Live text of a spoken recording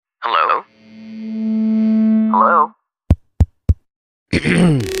Hello?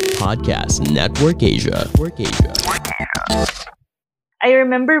 Podcast Network Asia. I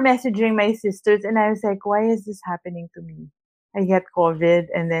remember messaging my sisters and I was like, why is this happening to me? I get COVID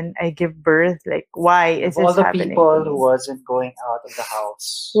and then I give birth. Like, why is All this the happening people to who me? wasn't going out of the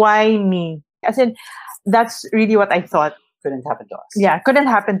house Why me? As in, that's really what I thought. couldn't happen to us. Yeah, couldn't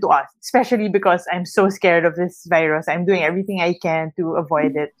happen to us, especially because I'm so scared of this virus. I'm doing everything I can to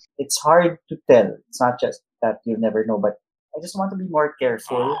avoid it. It's hard to tell. It's not just that you never know, but I just want to be more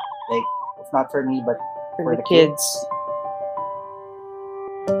careful. Like, if not for me, but for the kids.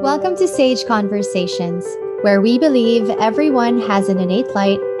 Welcome to Sage Conversations, where we believe everyone has an innate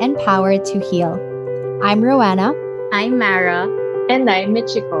light and power to heal. I'm Roanna. I'm Mara. And I'm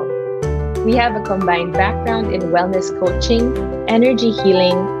Michiko. We have a combined background in wellness coaching, energy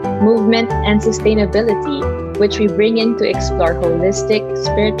healing, movement, and sustainability, which we bring in to explore holistic,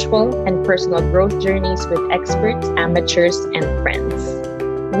 spiritual, and personal growth journeys with experts, amateurs, and friends.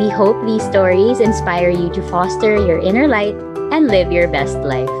 We hope these stories inspire you to foster your inner light and live your best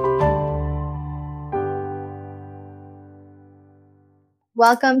life.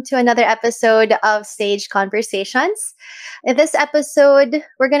 Welcome to another episode of Sage Conversations. In this episode,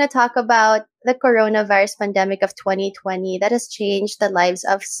 we're going to talk about the coronavirus pandemic of 2020 that has changed the lives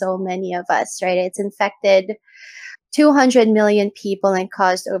of so many of us, right? It's infected 200 million people and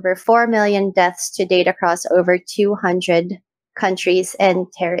caused over 4 million deaths to date across over 200 countries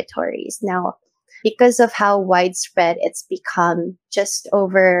and territories. Now, because of how widespread it's become just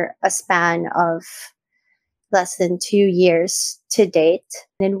over a span of less than 2 years to date,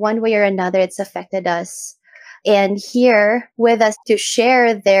 in one way or another, it's affected us. And here with us to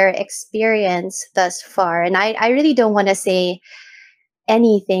share their experience thus far, and I really don't want to say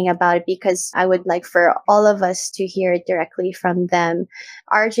anything about it because I would like for all of us to hear it directly from them.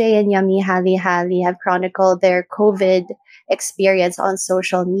 RJ and Yummy Hali have chronicled their COVID experience on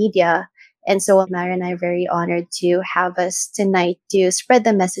social media. And so Mara and I are very honored to have us tonight to spread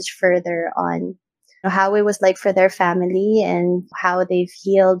the message further on how it was like for their family and how they've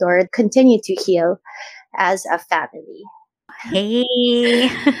healed or continue to heal as a family. Hey!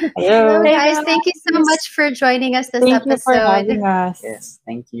 Hello. Hey guys, thank you so much for joining us this Thank you for episode. having us. Yes,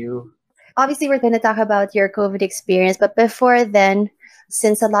 thank you. Obviously, we're going to talk about your COVID experience, but before then,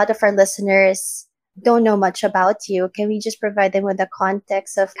 since a lot of our listeners don't know much about you, can we just provide them with the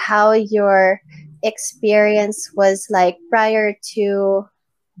context of how your experience was like prior to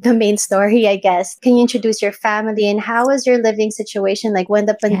the main story, I guess? Can you introduce your family and how was your living situation? Like when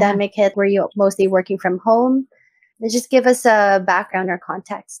the pandemic hit, were you mostly working from home? Just give us a background or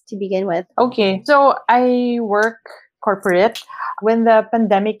context to begin with. Okay, so I work corporate. When the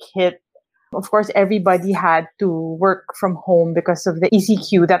pandemic hit, of course, everybody had to work from home because of the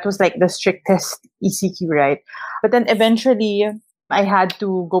ECQ. That was like the strictest ECQ, right? But then eventually, I had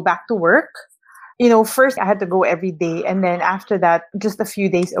to go back to work. First I had to go every day, and then after that, just a few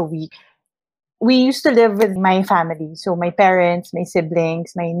days a week. We used to live with my family. So my parents, my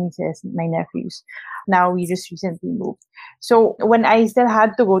siblings, my nieces, my nephews. Now we just recently moved. So when I still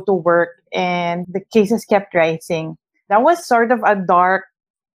had to go to work and the cases kept rising, that was sort of a dark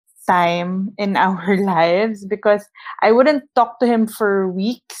time in our lives because I wouldn't talk to him for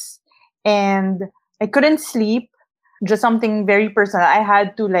weeks and I couldn't sleep. Just something very personal. I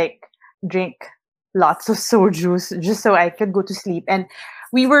had to drink lots of sojus just so I could go to sleep. And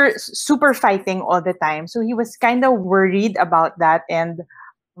we were super fighting all the time. So he was kind of worried about that. And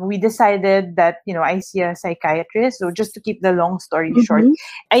we decided that, I see a psychiatrist. So just to keep the long story short,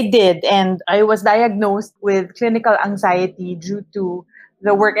 I did. And I was diagnosed with clinical anxiety due to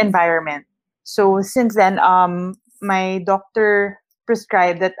the work environment. So since then, my doctor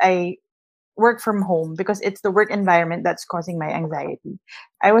prescribed that I work from home because it's the work environment that's causing my anxiety.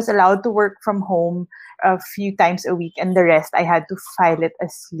 I was allowed to work from home a few times a week, and the rest I had to file it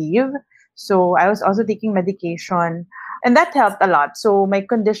as leave. So I was also taking medication, and that helped a lot. So my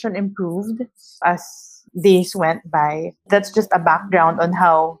condition improved as days went by. That's just a background on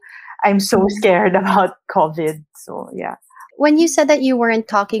how I'm so scared about COVID. So yeah. When you said that you weren't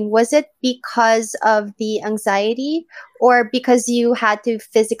talking, was it because of the anxiety or because you had to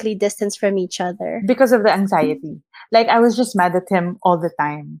physically distance from each other? Because of the anxiety. I was just mad at him all the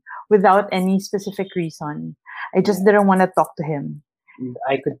time without any specific reason. I just didn't want to talk to him.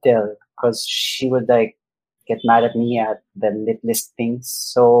 I could tell because she would get mad at me at the littlest things.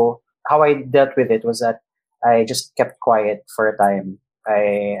 So how I dealt with it was that I just kept quiet for a time.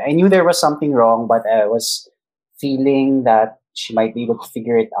 I knew there was something wrong, but I was feeling that she might be able to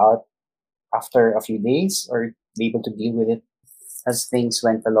figure it out after a few days or be able to deal with it as things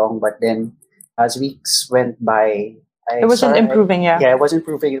went along. But then As weeks went by, It wasn't improving, yeah. yeah, it was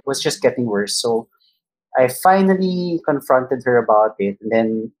improving. It was just getting worse. So I finally confronted her about it. And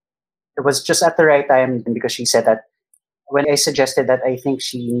then it was just at the right time because she said that when I suggested that I think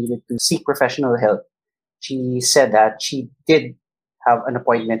she needed to seek professional help, she said that she did have an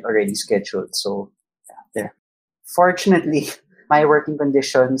appointment already scheduled. So yeah, there. Fortunately, my working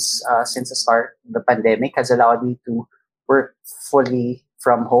conditions since the start of the pandemic has allowed me to work fully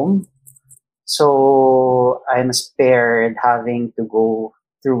from home. So I'm spared having to go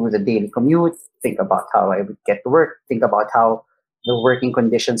through the daily commute, think about how I would get to work, think about how the working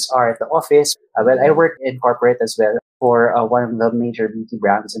conditions are at the office. Well, I work in corporate as well for one of the major beauty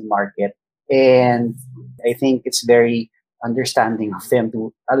brands in market. And I think it's very understanding of them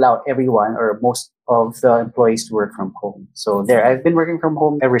to allow everyone or most of the employees to work from home. So there, I've been working from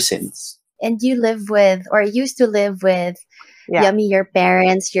home ever since. And you live with, or used to live with, Yeah. Yummy, your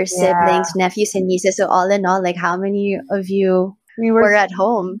parents, your Yeah. siblings, nephews, and nieces. So all in all, like how many of you We were were at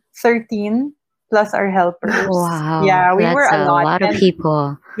home? 13 plus our helpers. Wow. Yeah, we that's were a lot. of And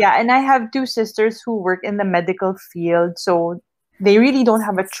people. yeah, and I have two sisters who work in the medical field, so they really don't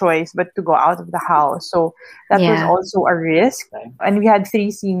have a choice but to go out of the house. So that was Yeah. also a risk. And we had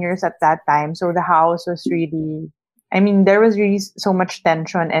three seniors at that time, so the house was really, I mean, there was really so much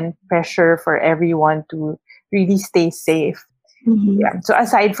tension and pressure for everyone to really stay safe. Yeah. So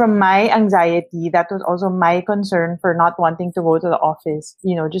aside from my anxiety, that was also my concern for not wanting to go to the office,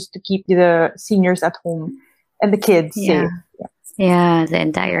 just to keep the seniors at home and the kids Yeah. safe. Yeah, the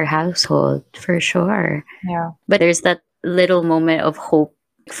entire household for sure. Yeah. But there's that little moment of hope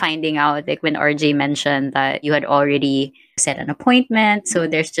finding out, like when RJ mentioned that you had already set an appointment. So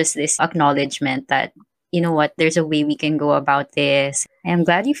there's just this acknowledgement that, you know what, there's a way we can go about this. I'm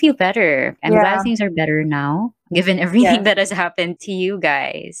glad you feel better. I'm glad Yeah. things are better now, given everything Yeah. that has happened to you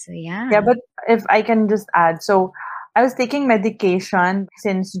guys. So yeah. Yeah, but if I can just add, so I was taking medication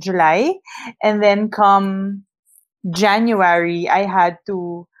since July, and then come January, I had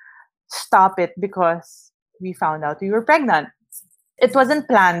to stop it because we found out we were pregnant. It wasn't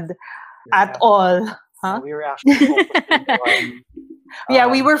planned at all. Huh? We were actually focusing on Yeah,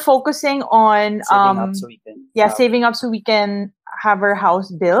 we were focusing on saving up so we can saving up so we can have our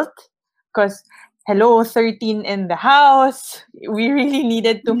house built, because hello, 13 in the house, we really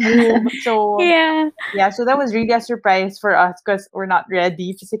needed to move. So Yeah. so that was really a surprise for us because we're not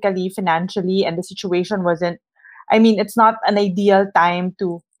ready physically, financially, and the situation wasn't, I mean, it's not an ideal time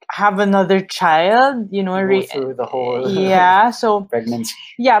to have another child, go through the whole so pregnancy.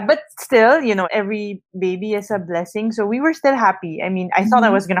 yeah, but still, every baby is a blessing. So we were still happy. I mean, I thought I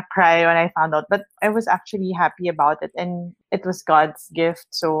was going to cry when I found out, but I was actually happy about it. And it was God's gift.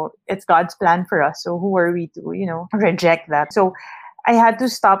 So it's God's plan for us. So who are we to, reject that? So I had to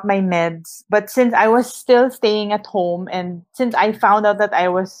stop my meds. But since I was still staying at home and since I found out that I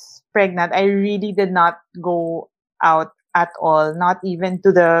was pregnant, I really did not go out at all, not even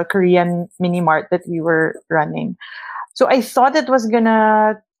to the Korean mini mart that we were running. So I thought it was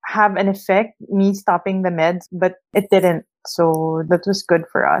gonna have an effect, me stopping the meds, but it didn't. So that was good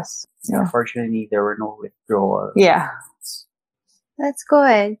for us. Yeah. Fortunately, there were no withdrawals. Yeah. That's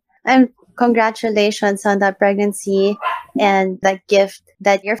good. And congratulations on that pregnancy and that gift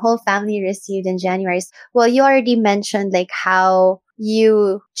that your whole family received in January. Well, you already mentioned like how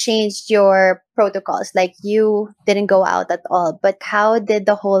you changed your protocols, like you didn't go out at all. But how did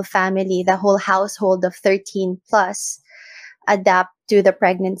the whole family, the whole household of 13 plus adapt to the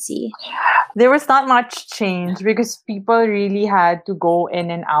pregnancy? There was not much change because people really had to go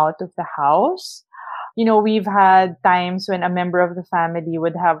in and out of the house. We've had times when a member of the family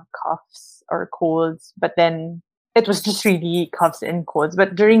would have coughs or colds, but then it was just really coughs and colds.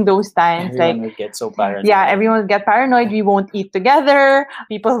 But during those times, Everyone would get so paranoid. yeah, everyone would get paranoid. We won't eat together.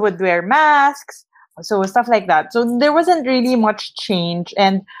 People would wear masks. So stuff like that. So there wasn't really much change.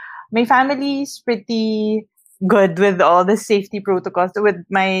 And my family's pretty good with all the safety protocols. With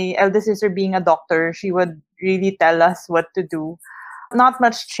my eldest sister being a doctor, she would really tell us what to do. Not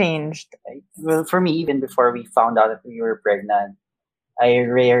much changed. Well, for me, even before we found out that we were pregnant, I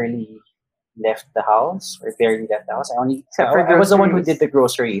rarely left the house or barely left the house. I was the one who did the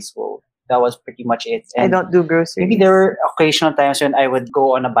groceries. So that was pretty much it. And I don't do groceries. maybe there were occasional times when I would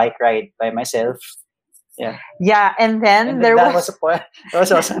go on a bike ride by myself. Yeah. Yeah, and then there was a point. That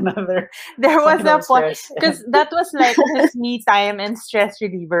was also another. There was a point stress. because that was like his me time and stress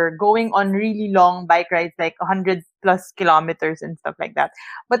reliever, going on really long bike rides, like 100 plus kilometers and stuff like that.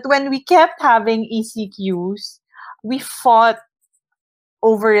 But when we kept having ECQs, we fought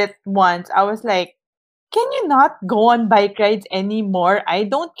over it once. I was like, can you not go on bike rides anymore? I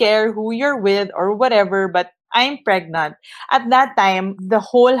don't care who you're with or whatever, but I'm pregnant. At that time, the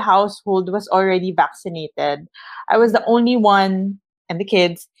whole household was already vaccinated. I was the only one, and the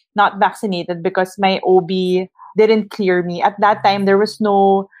kids, not vaccinated because my OB didn't clear me. At that time, there was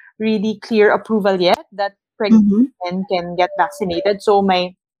no really clear approval yet that pregnant Mm-hmm. women can get vaccinated. So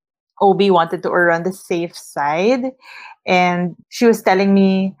my OB wanted to err on the safe side. And she was telling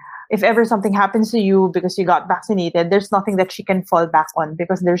me, if ever something happens to you because you got vaccinated, there's nothing that she can fall back on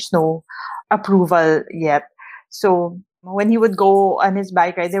because there's no approval yet. So when he would go on his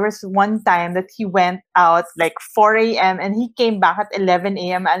bike ride, there was one time that he went out like 4 a.m. and he came back at 11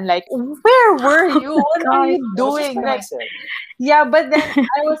 a.m. and like, where were you? What are you I was just doing? by Like, myself. yeah, but then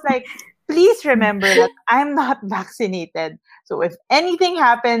I was like, please remember that I'm not vaccinated. So if anything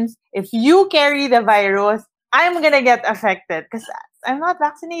happens, if you carry the virus, I'm going to get affected because I'm not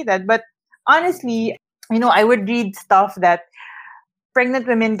vaccinated. But honestly, I would read stuff that pregnant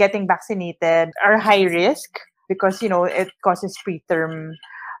women getting vaccinated are high risk because, it causes preterm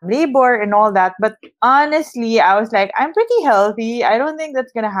labor and all that. But honestly, I was like, I'm pretty healthy. I don't think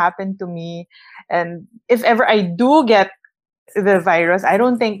that's going to happen to me. And if ever I do get the virus, I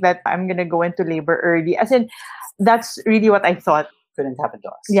don't think that I'm gonna go into labor early. As in, that's really what I thought. Couldn't happen to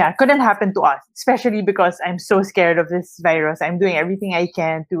us. Yeah, couldn't happen to us, especially because I'm so scared of this virus. I'm doing everything I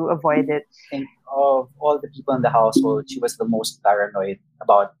can to avoid it. I think of all the people in the household, she was the most paranoid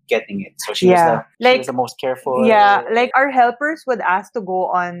about getting it. So she was Yeah. she was the most careful. Yeah, like our helpers would ask to go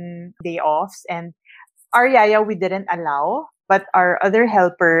on day offs, and our yaya we didn't allow, but our other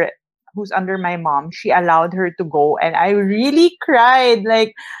helper who's under my mom, she allowed her to go, and I really cried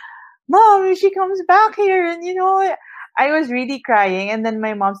like, Mom, if she comes back here, and I was really crying. And then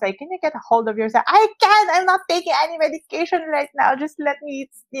my mom's like, can you get a hold of yourself? I can't. I'm not taking any medication right now. Just let me,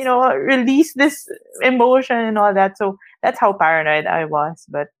 release this emotion and all that. So that's how paranoid I was.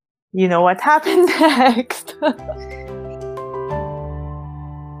 But you know what happened next?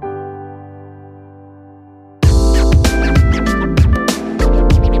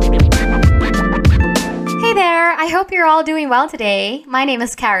 Hey there, I hope you're all doing well today. My name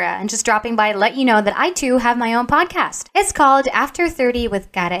is Kara, and just dropping by to let you know that I too have my own podcast. It's called After 30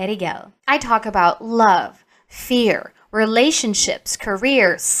 with Kara Erigel. I talk about love, fear, relationships,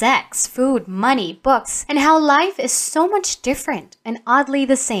 career, sex, food, money, books, and how life is so much different and oddly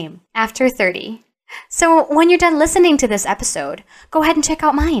the same after 30. So when you're done listening to this episode, go ahead and check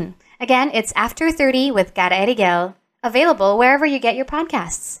out mine. Again, it's After 30 with Kara Erigel, available wherever you get your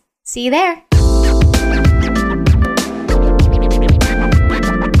podcasts. See you there.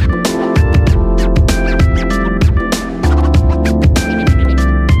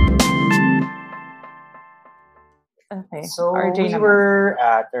 Okay. So RJ we naman. were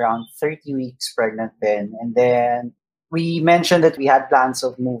at around 30 weeks pregnant then. And then we mentioned that we had plans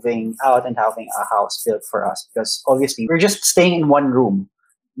of moving out and having a house built for us because obviously we're just staying in one room.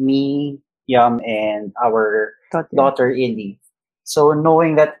 Me, Yum, and our daughter, Illy. So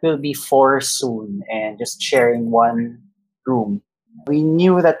knowing that we'll be four soon and just sharing one room, we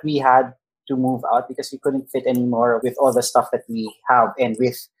knew that we had to move out because we couldn't fit anymore with all the stuff that we have and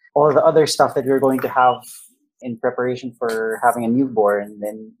with all the other stuff that we're going to have in preparation for having a newborn.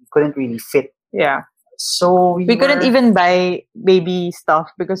 Then we couldn't really fit. Yeah. So We couldn't even buy baby stuff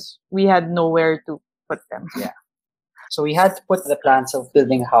because we had nowhere to put them. Yeah. So we had to put the plans of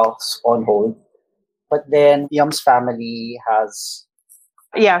building a house on hold. But then Yum's family has...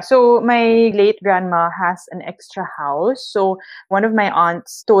 Yeah, so my late grandma has an extra house. So one of my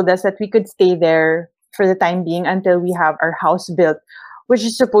aunts told us that we could stay there for the time being until we have our house built, which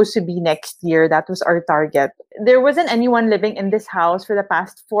is supposed to be next year. That was our target. There wasn't anyone living in this house for the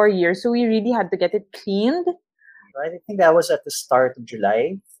past 4 years, so we really had to get it cleaned. I think that was at the start of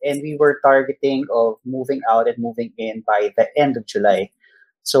July, and we were targeting of moving out and moving in by the end of July.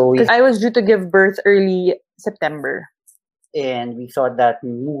 So Because I was due to give birth early September. And we thought that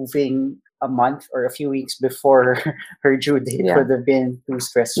moving a month or a few weeks before her due date would have been too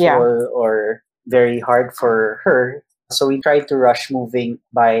stressful or very hard for her. So we tried to rush moving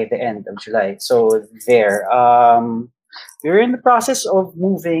by the end of July. So there, we were in the process of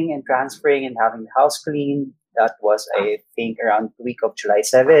moving and transferring and having the house cleaned. That was, I think, around the week of July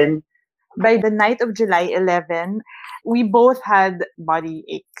 7. By the night of July 11, we both had body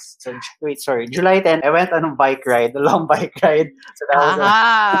aches. So wait, sorry, July 10, I went on a bike ride, a long bike ride. So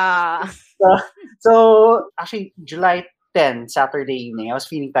that was so actually July 10, Saturday evening, I was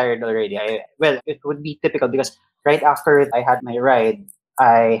feeling tired already. It would be typical because right after I had my ride,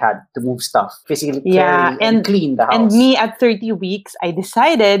 I had to move stuff, physically Yeah, carry and clean the house. And me at 30 weeks, I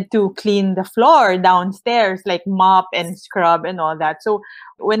decided to clean the floor downstairs, like mop and scrub and all that. So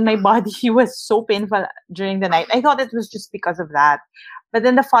when my body was so painful during the night, I thought it was just because of that. But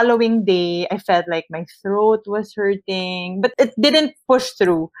then the following day, I felt like my throat was hurting, but it didn't push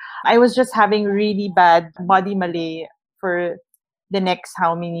through. I was just having really bad body malaise for the next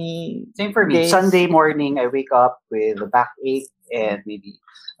how many Same for me. days? Sunday morning, I wake up with a backache and maybe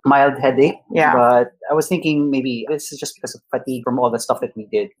mild headache. Yeah. But I was thinking maybe this is just because of fatigue from all the stuff that we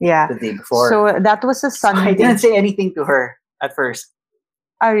did Yeah. the day before. So that was a So I Sunday. didn't say anything to her at first.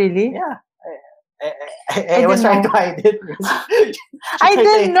 Oh, really? Yeah. I was didn't trying know. to hide it. I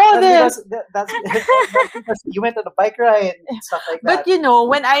didn't know this. That's because you went on a bike ride and stuff like that. But you know,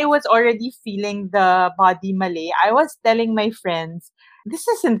 when I was already feeling the body malaise, I was telling my friends, this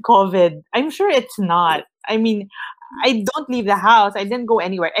isn't COVID. I'm sure it's not. I mean, I don't leave the house. I didn't go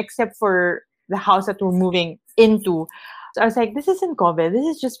anywhere except for the house that we're moving into. So I was like, this isn't COVID.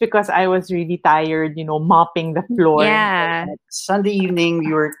 This is just because I was really tired, mopping the floor. Yeah. Sunday evening,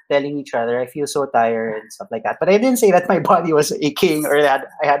 we were telling each other, I feel so tired and stuff like that. But I didn't say that my body was aching or that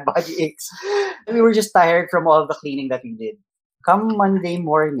I had body aches. We were just tired from all the cleaning that we did. Come Monday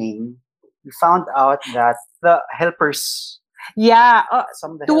morning, we found out that the helpers, Yeah.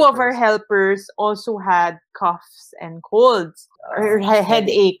 some of the Two of our helpers, helpers also had coughs and colds or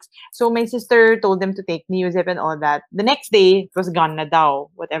headaches. So my sister told them to take Neozip and all that. The next day, it was gone na daw,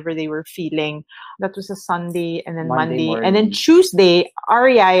 whatever they were feeling. That was a Sunday and then Monday Monday. And then morning. Tuesday,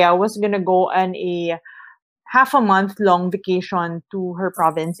 Ariaya was going to go on a half a month long vacation to her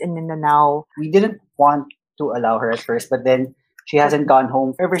province in Mindanao. we didn't want to allow her at first, but then she hasn't gone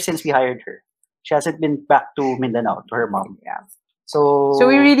home ever since we hired her. She hasn't been back to Mindanao, to her mom. Yeah. So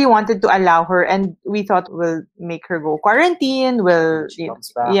We really wanted to allow her, and we thought we'll make her go quarantine. she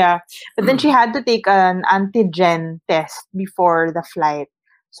comes back. Yeah. But then she had to take an antigen test before the flight.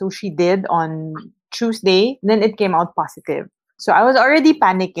 So she did on Tuesday. Then it came out positive. So I was already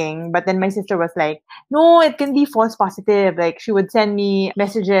panicking, but then my sister was like, no, it can be false positive. Like she would send me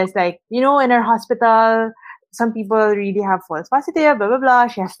messages like, in our hospital, some people really have false positive, blah, blah, blah.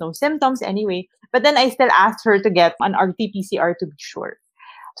 She has no symptoms anyway. But then I still asked her to get an RT-PCR to be sure.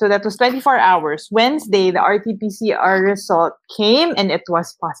 So that was 24 hours. Wednesday, the RT-PCR result came and it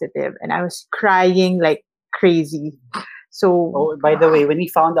was positive. And I was crying like crazy. So, Oh, by the way, when we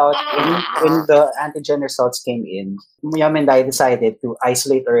found out, when the antigen results came in, Yam and I decided to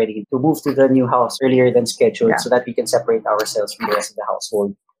isolate already, to move to the new house earlier than scheduled Yeah. so that we can separate ourselves from the rest of the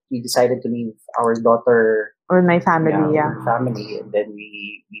household. We decided to leave our daughter with my family, yeah. with family, and then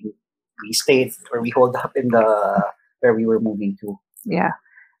we stayed, or we holed up in where we were moving to. Yeah.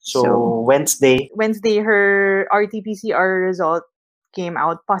 So Wednesday, her RT-PCR result came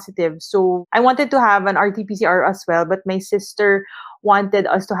out positive. So I wanted to have an RT-PCR as well, but my sister wanted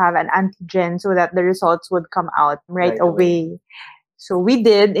us to have an antigen so that the results would come out right away. So we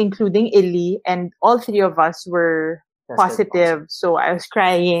did, including Illy, and all three of us were tested positive. So I was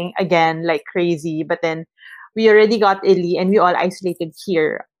crying again like crazy. But then we already got Illy and we all isolated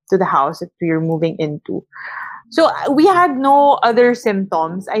here to the house that we were moving into. So we had no other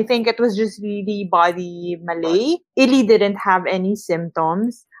symptoms. I think it was just really body malaise. Illy didn't have any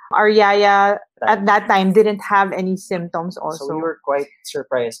symptoms. Ariaya at that time didn't have any symptoms also. So we were quite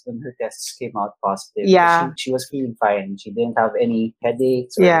surprised when her tests came out positive. Yeah. She was feeling fine. She didn't have any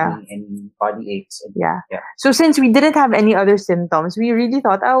headaches or any body aches. And, yeah. So since we didn't have any other symptoms, we really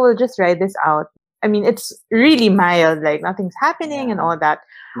thought, we'll just ride this out. I mean, it's really mild, like nothing's happening and all that.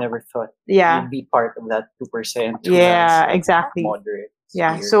 Never thought you'd be part of that 2%. Yeah, exactly. Moderate.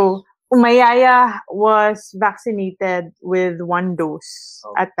 Yeah, so Umayaya was vaccinated with 1 dose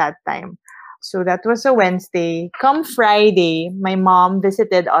at that time. So that was a Wednesday. Come Friday, my mom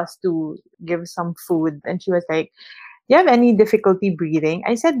visited us to give some food. And she was like, do you have any difficulty breathing?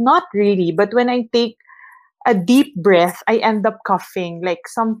 I said, not really. But when I take a deep breath, I end up coughing, like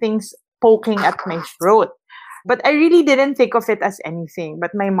something's poking at my throat. But I really didn't think of it as anything.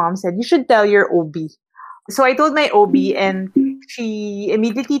 But my mom said, you should tell your OB. So I told my OB and she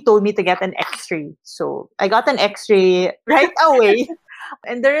immediately told me to get an x-ray. So I got an x-ray right away.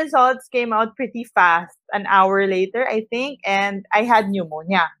 And the results came out pretty fast, an hour later, I think. And I had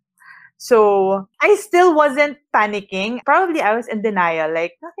pneumonia. So I still wasn't panicking. Probably I was in denial,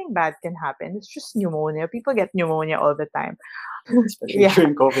 like nothing bad can happen. It's just pneumonia. People get pneumonia all the time. Especially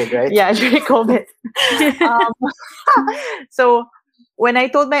during COVID, right? Yeah, during COVID. So when I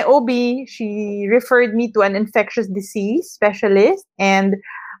told my OB, she referred me to an infectious disease specialist, and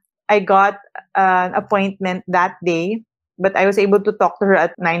I got an appointment that day but I was able to talk to her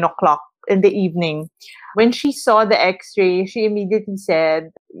at 9 o'clock in the evening. When she saw the x-ray, she immediately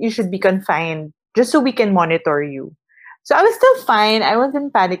said, you should be confined just so we can monitor you. So I was still fine. I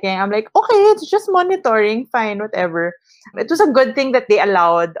wasn't panicking. I'm like, okay, it's just monitoring. Fine, whatever. It was a good thing that they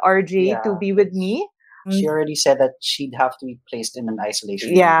allowed RJ to be with me. She already said that she'd have to be placed in an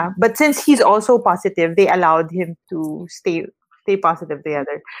isolation. Yeah, but since he's also positive, they allowed him to stay positive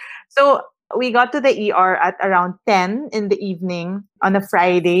together. So we got to the ER at around 10 in the evening on a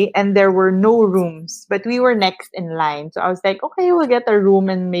Friday, and there were no rooms, but we were next in line. So I was like, okay, we'll get a room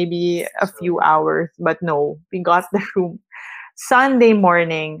in maybe a few hours. But no, we got the room Sunday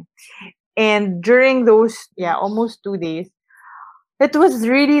morning. And during those, almost 2 days, it was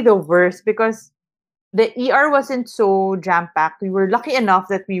really the worst because the ER wasn't so jam-packed. We were lucky enough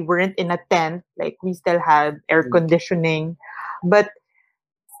that we weren't in a tent. Like, we still had air conditioning. But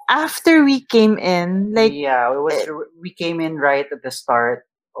after we came in, like... Yeah, we came in right at the start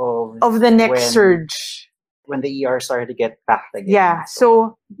of the next surge. When the ER started to get packed again. Yeah,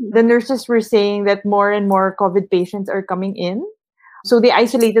 so the nurses were saying that more and more COVID patients are coming in. So they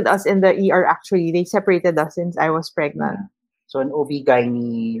isolated us in the ER, actually. They separated us since I was pregnant. Yeah. So an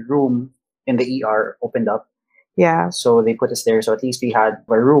OB-GYN room in the ER opened up. Yeah. So they put us there. So at least we had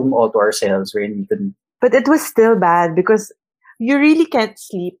a room all to ourselves wherein we couldn't... But it was still bad because you really can't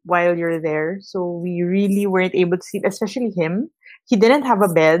sleep while you're there. So we really weren't able to sleep, especially him. He didn't have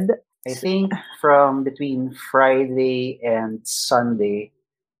a bed. I think from between Friday and Sunday,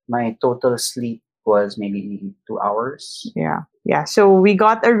 my total sleep was maybe 2 hours. Yeah. So we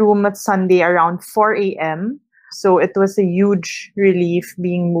got a room at Sunday around 4 a.m. So it was a huge relief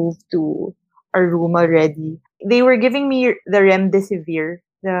being moved to a room already. They were giving me the remdesivir,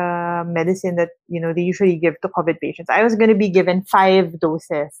 the medicine that, they usually give to COVID patients. I was going to be given 5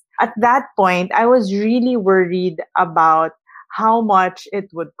 doses. At that point, I was really worried about how much it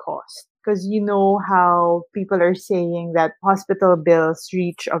would cost. Because you know how people are saying that hospital bills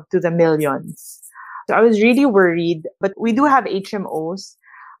reach up to the millions. So I was really worried. But we do have HMOs.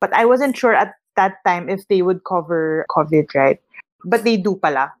 But I wasn't sure at that time if they would cover COVID, right? But they do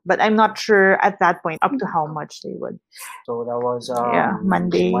pala. But I'm not sure at that point up to how much they would. So that was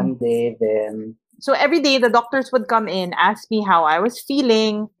Monday. Then so every day the doctors would come in, ask me how I was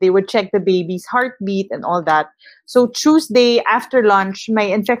feeling. They would check the baby's heartbeat and all that. So Tuesday after lunch, my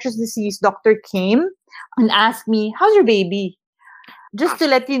infectious disease doctor came and asked me, how's your baby? Just to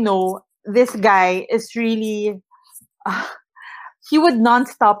let you know, this guy is really... he would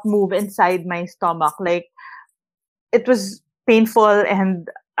nonstop move inside my stomach. Like, it was painful and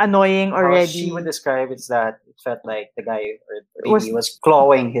annoying already. How she would describe it is that it felt like the guy or the baby was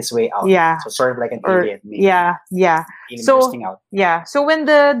clawing his way out. Yeah. So sort of like an alien. Maybe. Yeah. So bursting out. Yeah. So when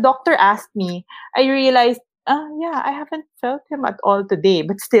the doctor asked me, I realized, I haven't felt him at all today.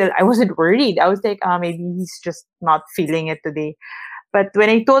 But still, I wasn't worried. I was like, maybe he's just not feeling it today. But when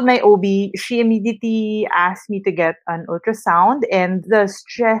I told my OB, she immediately asked me to get an ultrasound and the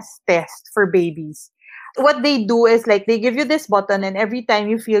stress test for babies. What they do is like they give you this button and every time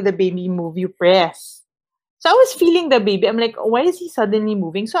you feel the baby move, you press. So I was feeling the baby. I'm like, why is he suddenly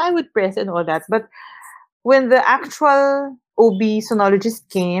moving? So I would press and all that. But when the actual OB sonologist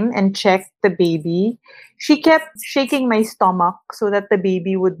came and checked the baby, she kept shaking my stomach so that the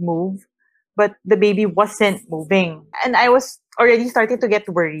baby would move. But the baby wasn't moving. And I was already starting to get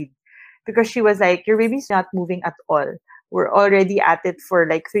worried because she was like, your baby's not moving at all. We're already at it for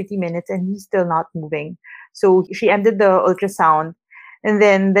like 30 minutes and he's still not moving. So she ended the ultrasound. And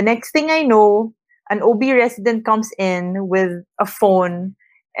then the next thing I know, an OB resident comes in with a phone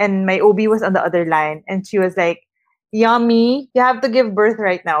and my OB was on the other line. And she was like, Yummy, you have to give birth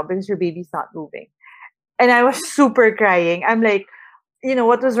right now because your baby's not moving. And I was super crying. I'm like,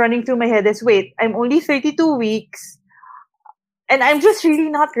 what was running through my head is, wait, I'm only 32 weeks and I'm just really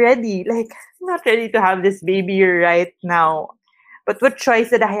not ready. Like, I'm not ready to have this baby right now. But what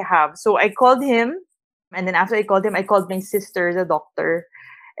choice did I have? So I called him. And then after I called him, I called my sister, the doctor.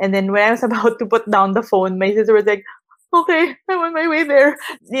 And then when I was about to put down the phone, my sister was like, okay, I'm on my way there.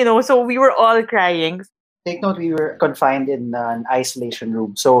 So we were all crying. Take note, we were confined in an isolation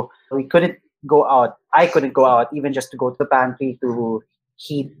room. So we couldn't go out. I couldn't go out even just to go to the pantry to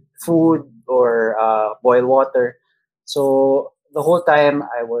heat food or boil water. So the whole time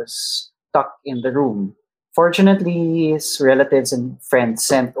I was stuck in the room. Fortunately, his relatives and friends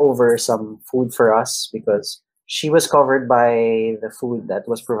sent over some food for us because she was covered by the food that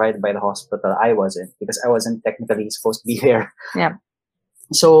was provided by the hospital. I wasn't because I wasn't technically supposed to be there. Yeah.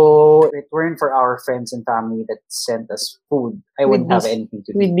 So if it weren't for our friends and family that sent us food, I wouldn't have anything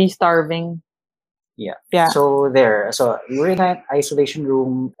to do. We'd be starving. Yeah. Yeah. So there. So we were in an isolation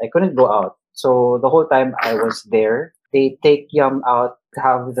room. I couldn't go out. So the whole time I was there. They take Yum out to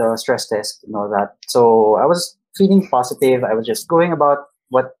have the stress test and all that. So I was feeling positive. I was just going about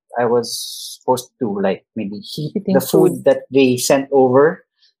what I was supposed to do, like maybe heat Eating the food that they sent over.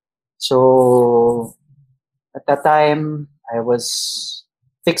 So at that time, I was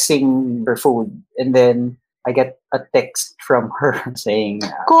fixing her food, and then I get a text from her saying,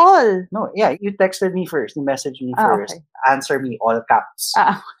 Call. "No, yeah, you texted me first. You messaged me Ah, first. okay. Answer me all caps.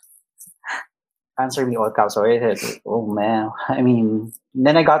 Ah, Answer me all caps." So I said, "Oh man." I mean,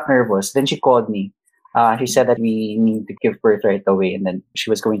 then I got nervous. Then she called me. She said that we need to give birth right away, and then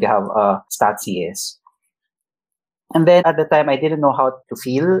she was going to have a stat CS. And then at the time, I didn't know how to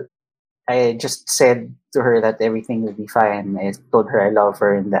feel. I just said to her that everything will be fine. I told her I love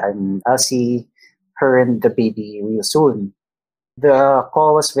her and that I'll see her and the baby real soon. The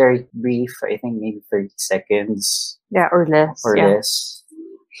call was very brief. I think maybe 30 seconds yeah, or less. or yeah. less.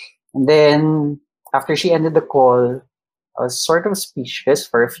 And then after she ended the call, I was sort of speechless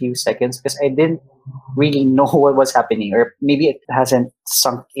for a few seconds because I didn't really know what was happening, or maybe it hasn't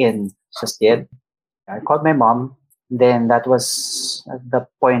sunk in just yet. I called my mom. Then that was at the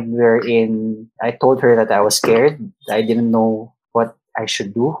point wherein I told her that I was scared. I didn't know what I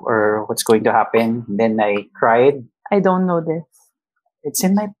should do or what's going to happen. Then I cried. I don't know this. It's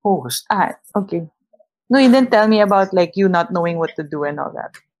in my post. Ah, okay. No, you didn't tell me about like you not knowing what to do and all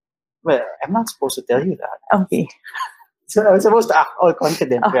that. Well, I'm not supposed to tell you that. Okay. So I was supposed to act all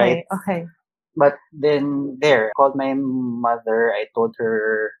confident, right? Okay. Okay. But then I called my mother. I told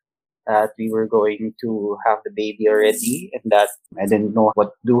her that we were going to have the baby already and that I didn't know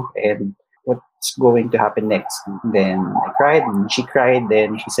what to do and what's going to happen next. Then I cried and she cried.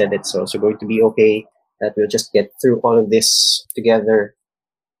 Then she said it's also going to be okay, that we'll just get through all of this together.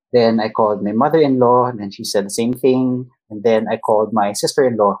 Then I called my mother-in-law and then she said the same thing. And then I called my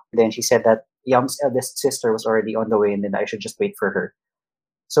sister-in-law. Then she said that Yum's eldest sister was already on the way and then I should just wait for her.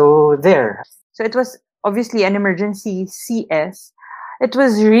 So there. So it was obviously an emergency CS. It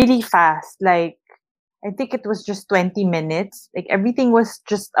was really fast. Like, I think it was just 20 minutes. Like, everything was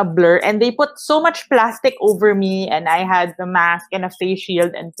just a blur. And they put so much plastic over me. And I had the mask and a face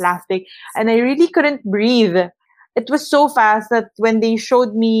shield and plastic. And I really couldn't breathe. It was so fast that when they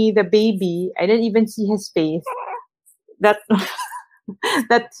showed me the baby, I didn't even see his face. That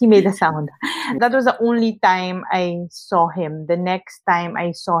he made a sound. That was the only time I saw him. The next time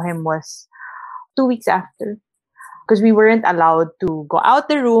I saw him was 2 weeks after. Because we weren't allowed to go out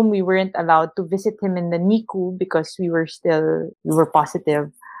the room. We weren't allowed to visit him in the NICU because we were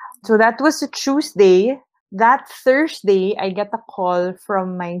positive. So that was a Tuesday. That Thursday, I get a call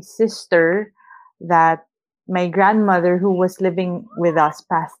from my sister that my grandmother who was living with us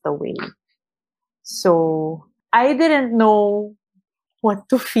passed away. So I didn't know what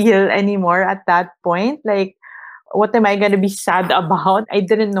to feel anymore at that point. Like, what am I going to be sad about? I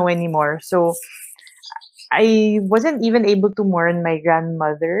didn't know anymore. So I wasn't even able to mourn my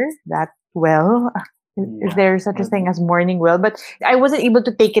grandmother that well. Is there such a thing as mourning well? But I wasn't able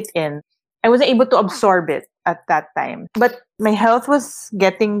to take it in. I wasn't able to absorb it at that time. But my health was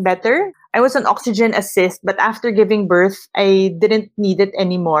getting better. I was on oxygen assist, but after giving birth, I didn't need it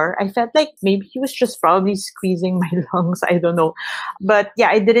anymore. I felt like maybe he was just probably squeezing my lungs. I don't know. But yeah,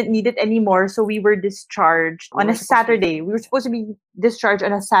 I didn't need it anymore. So we were discharged on a Saturday. We were supposed to be discharged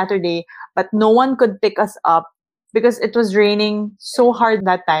on a Saturday, but no one could pick us up because it was raining so hard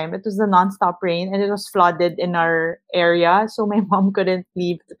that time. It was the nonstop rain and it was flooded in our area. So my mom couldn't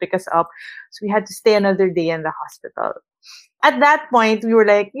leave to pick us up. So we had to stay another day in the hospital. At that point, we were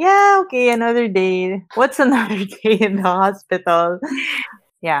like, yeah, okay, another day. What's another day in the hospital?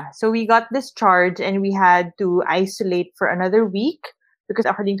 Yeah, so we got discharged and we had to isolate for another week because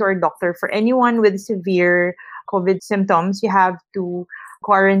according to our doctor, for anyone with severe COVID symptoms, you have to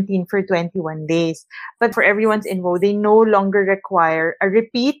quarantine for 21 days. But for everyone's info, they no longer require a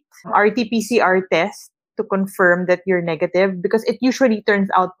repeat RT-PCR test to confirm that you're negative because it usually turns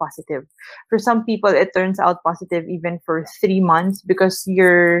out positive. For some people, it turns out positive even for 3 months because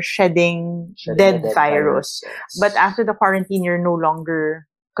you're shedding dead virus. Yes. But after the quarantine, you're no longer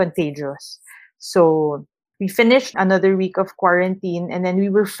contagious. So we finished another week of quarantine and then we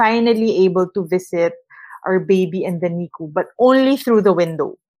were finally able to visit our baby in the NICU, but only through the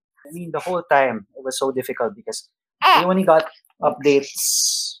window. I mean, the whole time it was so difficult because we only got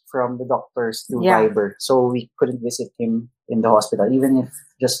updates from the doctors through Viber, so we couldn't visit him in the hospital, even if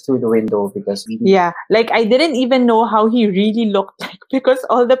just through the window because we like I didn't even know how he really looked like because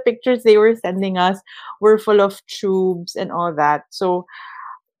all the pictures they were sending us were full of tubes and all that. So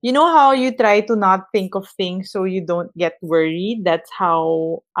you know how you try to not think of things so you don't get worried? That's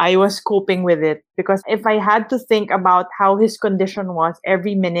how I was coping with it. Because if I had to think about how his condition was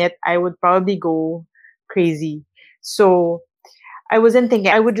every minute, I would probably go crazy. So I wasn't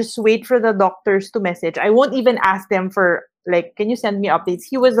thinking. I would just wait for the doctors to message. I won't even ask them for, like, can you send me updates?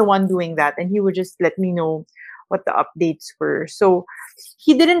 He was the one doing that, and he would just let me know what the updates were. So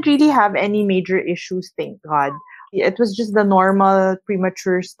he didn't really have any major issues, thank God. It was just the normal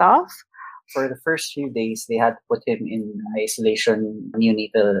premature stuff. For the first few days, they had to put him in isolation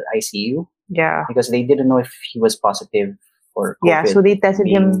neonatal ICU Yeah. because they didn't know if he was positive for COVID. Yeah, so they tested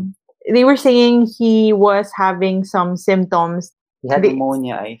him. They were saying he was having some symptoms. He had They-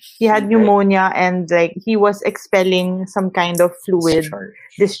 pneumonia. I He had think, right? pneumonia, and like he was expelling some kind of fluid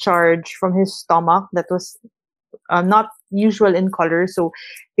discharge from his stomach that was not usual in color. So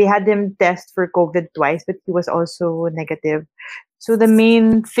they had him test for COVID twice, but he was also negative. So the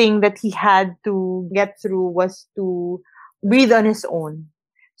main thing that he had to get through was to breathe on his own.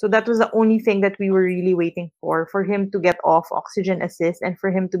 So that was the only thing that we were really waiting for him to get off oxygen assist and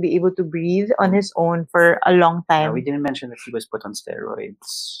for him to be able to breathe on his own for a long Yeah, time. we didn't mention that he was put on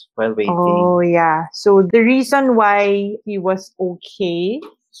steroids while waiting. Oh, yeah. So the reason why he was okay,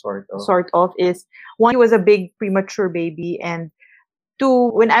 Sort of. is one, he was a big premature baby, and two,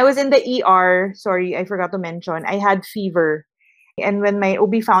 when I was in the ER, sorry, I forgot to mention, I had fever. And when my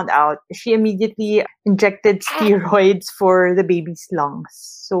OB found out, she immediately injected steroids for the baby's lungs.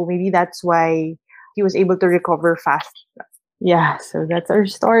 So maybe that's why he was able to recover fast. Yeah, so that's our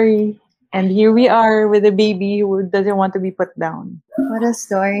story. And here we are with a baby who doesn't want to be put down. What a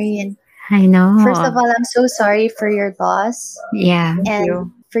story. And I know. first of all, I'm so sorry for your loss. yeah. And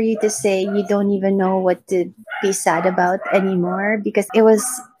you. for you to say you don't even know what to be sad about anymore because it was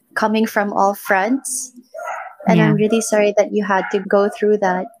coming from all fronts. And Yeah. I'm really sorry that you had to go through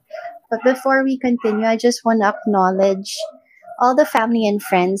that. But before we continue, I just want to acknowledge all the family and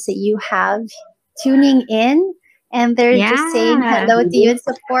friends that you have tuning in. And they're just saying Yeah. hello to you and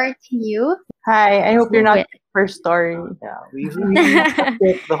supporting you. Hi, I hope you're not Wait. first story. Yeah, we kept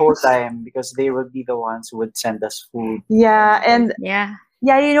it the whole time because they would be the ones who would send us food. Yeah, and Yeah.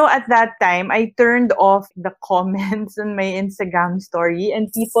 yeah, at that time, I turned off the comments on my Instagram story, and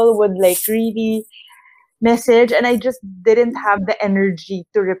people would like really message, and I just didn't have the energy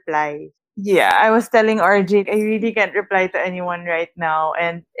to reply. Yeah, I was telling RJ, I really can't reply to anyone right now.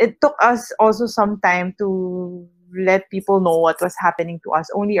 And it took us also some time to let people know what was happening to us.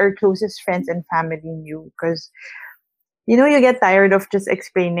 Only our closest friends and family knew because, you get tired of just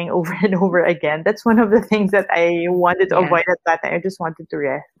explaining over and over again. That's one of the things that I wanted to Yeah. avoid at that time. I just wanted to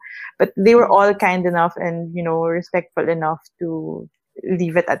rest. But they were all kind enough and, respectful enough to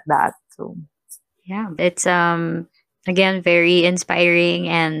leave it at that. So Yeah. It's again very inspiring,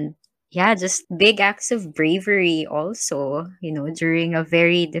 and yeah, just big acts of bravery also, during a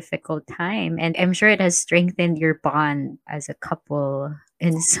very difficult time. And I'm sure it has strengthened your bond as a couple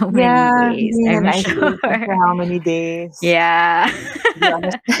in so many ways. being I'm in isolation for sure. how many days? Yeah. To be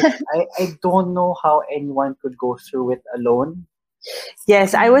honest, I don't know how anyone could go through it alone.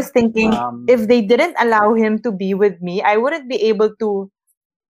 Yes, I was thinking if they didn't allow him to be with me, I wouldn't be able to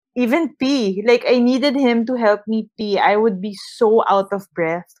even pee. Like, I needed him to help me pee. I would be so out of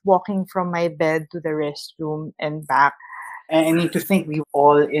breath walking from my bed to the restroom and back. And I mean, to think we were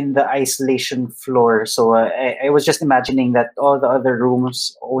all in the isolation floor. So I was just imagining that all the other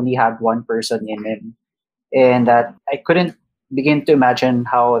rooms only had one person in them. And that I couldn't begin to imagine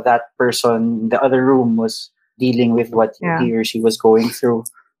how that person in the other room was dealing with what Yeah. he or she was going through,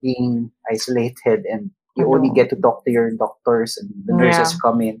 being isolated. And you only get to talk to your doctors and the nurses Yeah.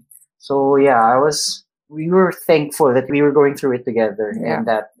 come in. So yeah, we were thankful that we were going through it together Yeah. and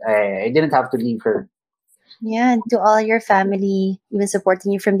that I didn't have to leave her. Yeah, and to all your family, even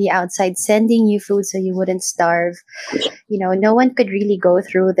supporting you from the outside, sending you food so you wouldn't starve. No one could really go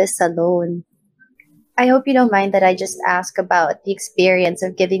through this alone. I hope you don't mind that I just ask about the experience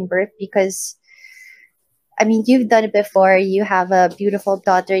of giving birth because, I mean, you've done it before. You have a beautiful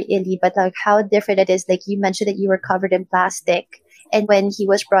daughter, Illy, but like how different it is. Like you mentioned that you were covered in plastic. And when he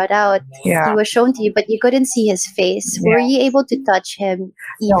was brought out, Yeah. he was shown to you, but you couldn't see his face. Yeah. Were you able to touch him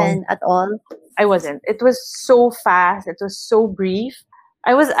even at all? I wasn't. It was so fast. It was so brief.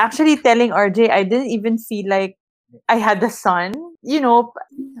 I was actually telling RJ I didn't even feel like I had a son.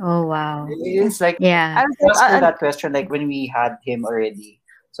 Oh wow. It's like Yeah. I I was asked her like, that question like when we had him already.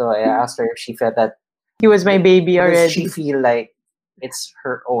 So I asked her if she felt that he was my baby does she already. feel like it's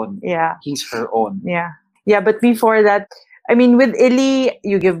her own. Yeah. He's her own. Yeah. Yeah, but before that, I mean, with Illy,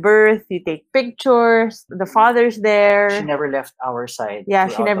 you give birth, you take pictures, the father's there. She never left our side. Yeah,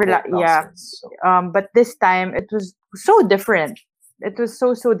 she throughout never the whole yeah. process, so. But this time it was so different. It was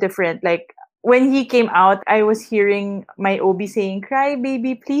so different. Like when he came out, I was hearing my OB saying, "Cry,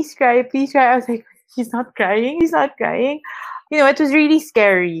 baby, please cry, please cry." I was like, "He's not crying. He's not crying." It was really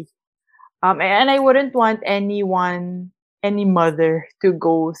scary. And I wouldn't want anyone, any mother, to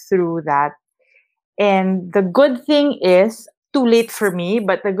go through that. And the good thing is, too late for me,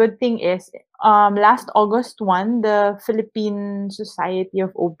 but the good thing is, last August 1, the Philippine Society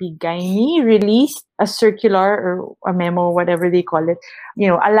of OB-GYN released a circular or a memo, whatever they call it,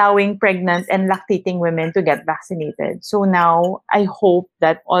 allowing pregnant and lactating women to get vaccinated. So now I hope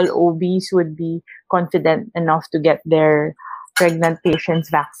that all OBs would be confident enough to get their pregnant patients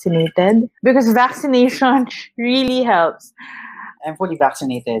vaccinated, because vaccination really helps. I'm fully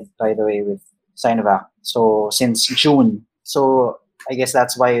vaccinated, by the way, with Sinovac. So since June. So I guess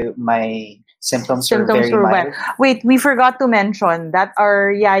that's why my symptoms were very mild. Wait, we forgot to mention that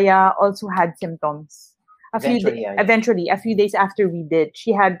our Yaya also had symptoms. Eventually, a few days after we did,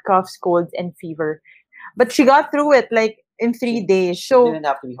 she had coughs, colds, and fever. But she got through it like in 3 days. She So didn't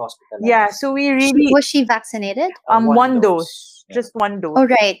have to be hospitalized. yeah, so we really Was she vaccinated? one dose. Yeah. Just one dose. Oh,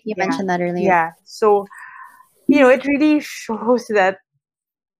 right. You Yeah. mentioned that earlier. Yeah. So it really shows that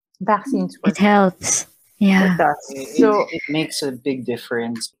vaccines work. It helps. Yeah. It does. It makes a big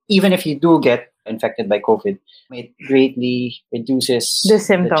difference. Even if you do get infected by COVID, it greatly reduces The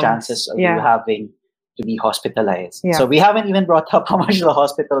symptoms. chances of you Yeah. having to be hospitalized. Yeah. So we haven't even brought up how much the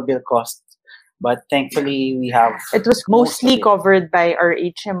hospital bill costs. But thankfully, we have... It was most of mostly it. covered by our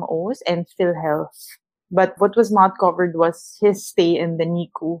HMOs and PhilHealth. But what was not covered was his stay in the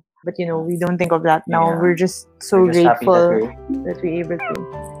NICU. But we don't think of that now. Yeah. We're just so We're just happy grateful that that we're able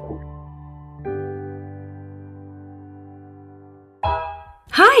to.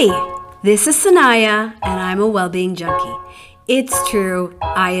 Hi, this is Sanaya, and I'm a well-being junkie. It's true,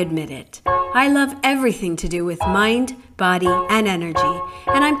 I admit it. I love everything to do with mind, body, and energy,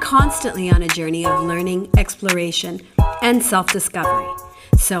 and I'm constantly on a journey of learning, exploration, and self-discovery.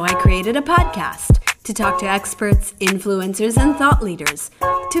 So I created a podcast to talk to experts, influencers, and thought leaders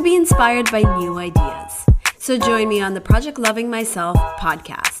to be inspired by new ideas. So join me on the Project Loving Myself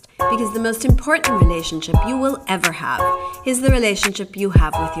podcast, because the most important relationship you will ever have is the relationship you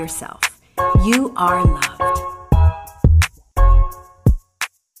have with yourself. You are loved.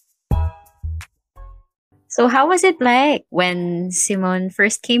 So how was it like when Simon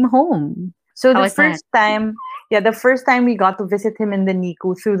first came home? So How the was that? first time we got to visit him in the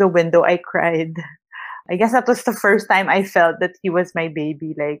NICU, through the window, I cried. I guess that was the first time I felt that he was my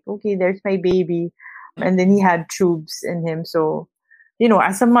baby. Like, okay, there's my baby. And then he had tubes in him. So,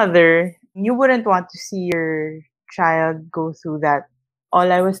 as a mother, you wouldn't want to see your child go through that.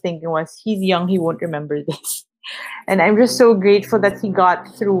 All I was thinking was, he's young, he won't remember this. And I'm just so grateful that he got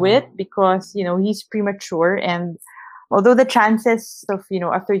through it, because, he's premature. And although the chances of, a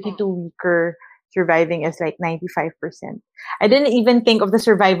 32-weeker surviving is like 95%. I didn't even think of the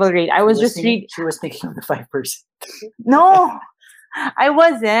survival rate. I was just She was thinking of the 5%. No, I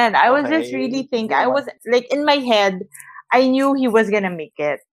wasn't. I was just Okay. really thinking. I was like, in my head, I knew he was gonna make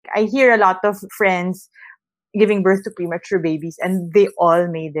it. I hear a lot of friends giving birth to premature babies, and they all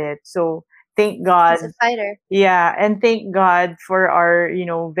made it. So thank God. He's a fighter. Yeah, and thank God for our,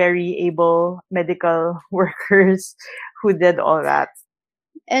 very able medical workers who did all that.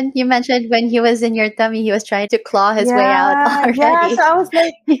 And you mentioned when he was in your tummy, he was trying to claw his way out already. Yeah, so I was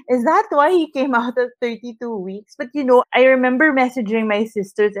like, is that why he came out at 32 weeks? But I remember messaging my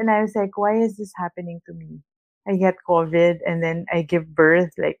sisters, and I was like, why is this happening to me? I get COVID and then I give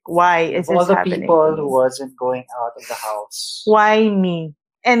birth. Like, why is All this the happening? people to me? who wasn't going out of the house. Why me?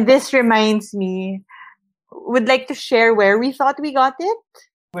 And this reminds me, would like to share where we thought we got it.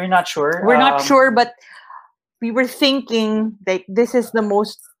 We're not sure. We're not sure, but we were thinking like this is the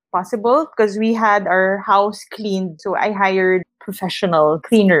most possible, because we had our house cleaned. So I hired professional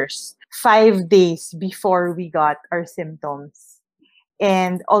cleaners 5 days before we got our symptoms.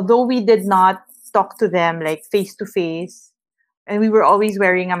 And although we did not talk to them like face to face, and we were always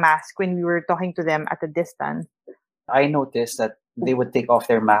wearing a mask when we were talking to them at a distance. I noticed that they would take off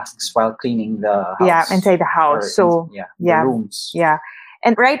their masks while cleaning the house. Yeah, inside the house. Or So the yeah. rooms. Yeah.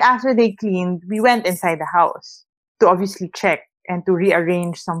 And right after they cleaned, we went inside the house to obviously check and to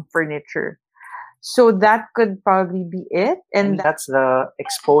rearrange some furniture. So that could probably be it. And And that's the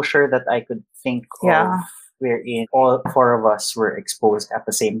exposure that I could think Yeah. of, wherein all 4 of us were exposed at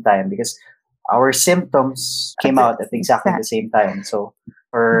the same time, because our symptoms came out at exactly the same time. So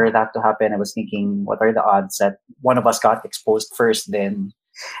for that to happen, I was thinking, what are the odds that one of us got exposed first? Then,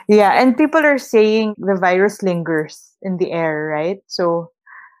 Yeah, and people are saying the virus lingers in the air, right? So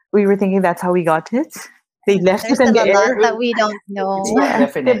we were thinking that's how we got it. They left There's it in still the a lot air. that we don't it's know. not Yeah,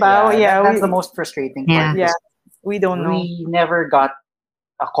 definite. diba? Yeah, That's the we, most frustrating Yeah. part. yeah, Is we don't know. we never got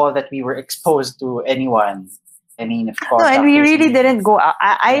a call that we were exposed to anyone. I mean, of No, course, and we really didn't go out.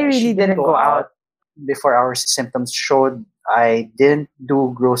 I Yeah, she really didn't go out. before our symptoms showed. I didn't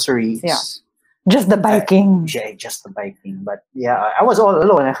do groceries. Yeah. Just the biking. Yeah, just the biking. But yeah, I was all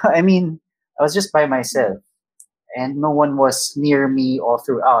alone. I mean, I was just by myself, and no one was near me all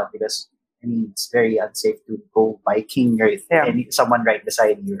throughout because I mean it's very unsafe to go biking right Yeah. and someone right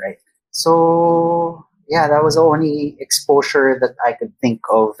beside you, right? So yeah, that was the only exposure that I could think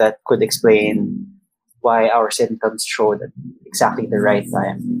of that could explain why our symptoms showed at exactly the right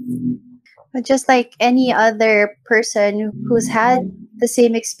time. But just like any other person who's had the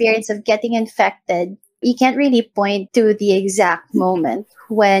same experience of getting infected, you can't really point to the exact moment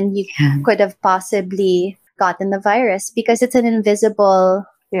when you Yeah. could have possibly gotten the virus because it's an invisible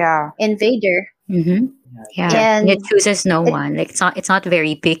Yeah. invader. Mm-hmm. Yeah. And it chooses no it- one. Like it's not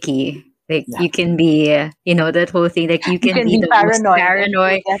very picky. Like Yeah. you can be, that whole thing. Like you can, can be be the most paranoid.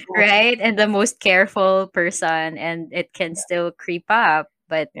 paranoid, That's what- right? And the most careful person, and it can still creep up.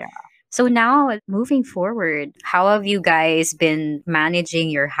 But Yeah. so now moving forward, how have you guys been managing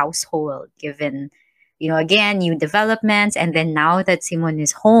your household given, again, new developments, and then now that Simon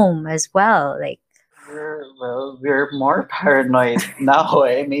is home as well? Like, We're more paranoid now.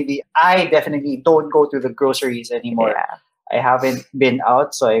 Maybe I definitely don't go to the groceries anymore. Yeah. I haven't been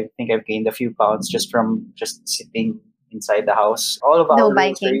out, so I think I've gained a few pounds just from just sitting inside the house. All of No our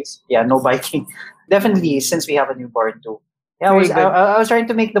biking. groceries, yeah, no biking. Definitely, since we have a newborn too. Yeah, Very good. I was trying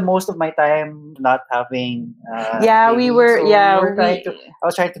to make the most of my time not having. Yeah, we baby. were. So Yeah, we were trying we- to. I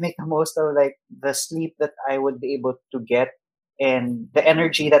was trying to make the most of like the sleep that I would be able to get and the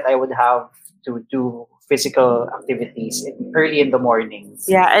energy that I would have to do physical activities early in the morning.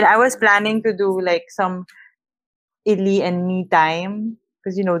 Yeah, and I was planning to do like some Illy and me time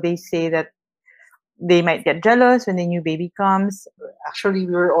because they say that they might get jealous when the new baby comes. Actually,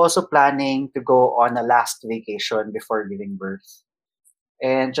 we were also planning to go on a last vacation before giving birth.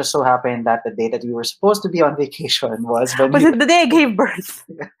 And just so happened that the day that we were supposed to be on vacation was when Was it the day I gave birth?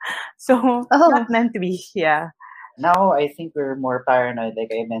 So Oh. not meant to be. Yeah. now I think we're more paranoid.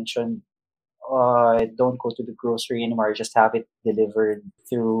 Like I mentioned, I don't go to the grocery anymore. I just have it delivered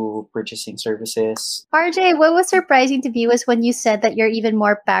through purchasing services. RJ, what was surprising to me was when you said that you're even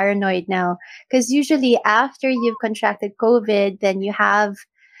more paranoid now. Because usually after you've contracted COVID, then you have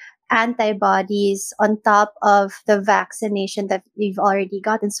antibodies on top of the vaccination that you've already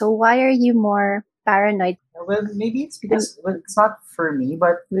gotten. So why are you more paranoid? Well, maybe it's because it's not for me,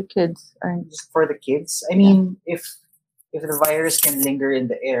 but The kids aren't. just for the kids. I mean, if the virus can linger in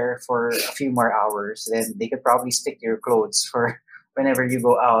the air for a few more hours, then they could probably stick to your clothes for whenever you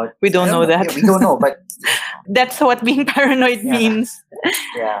go out. We don't I know that. Yeah, we don't know, but That's what being paranoid Yeah. means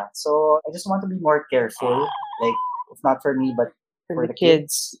yeah. So I just want to be more careful. Like, if not for me, but for the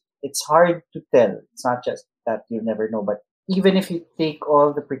kids. it's hard to tell. It's not just that you never know, but even if you take all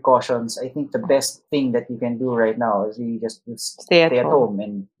the precautions, I think the best thing that you can do right now is you just Stay at home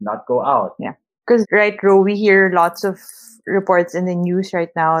and not go out. Because, right, Ro, we hear lots of reports in the news right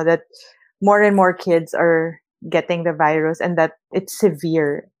now that more and more kids are getting the virus and that it's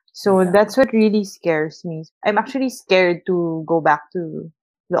severe. So Yeah. that's what really scares me. I'm actually scared to go back to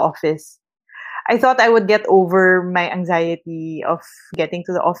the office. I thought I would get over my anxiety of getting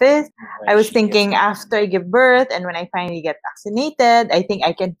to the office. I was thinking after I give birth and when I finally get vaccinated, I think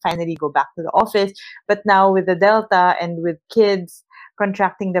I can finally go back to the office. But now with the Delta and with kids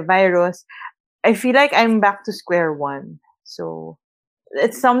contracting the virus, I feel like I'm back to square one. So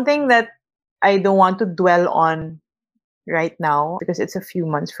it's something that I don't want to dwell on right now because it's a few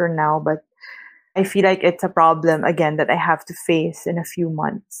months from now. But I feel like it's a problem again that I have to face in a few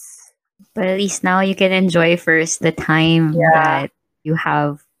months. but at least now you can enjoy first the time that you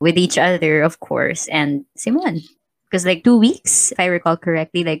have with each other, of course, and Simon. Because like 2 weeks, if I recall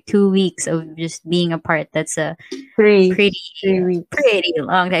correctly, like 2 weeks of just being apart, that's a Three pretty weeks. pretty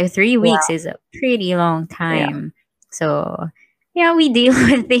long time. 3 weeks is a pretty long time. So yeah, we deal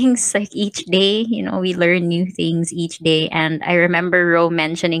with things like each day. We learn new things each day. And I remember Ro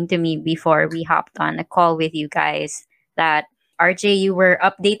mentioning to me before we hopped on a call with you guys that RJ, you were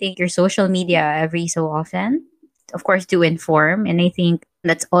updating your social media every so often, of course, to inform. And I think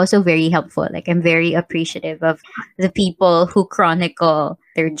that's also very helpful. Like, I'm very appreciative of the people who chronicle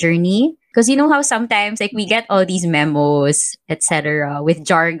their journey Because you know how sometimes like we get all these memos, etc., with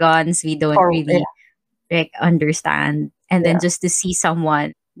jargons we don't Or really like understand, and then Yeah. just to see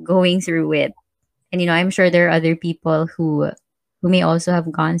someone going through it, and I'm sure there are other people who may also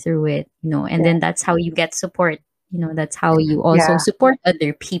have gone through it, and then that's how you get support. That's how you also Yeah. support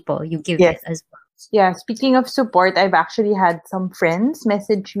other people. You give Yes. it as well. Yeah, speaking of support, I've actually had some friends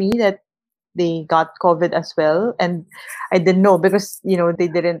message me that they got COVID as well. And I didn't know because, they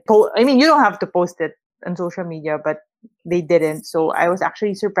didn't post. I mean, you don't have to post it on social media, but they didn't. So I was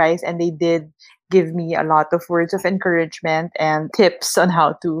actually surprised, and they did give me a lot of words of encouragement and tips on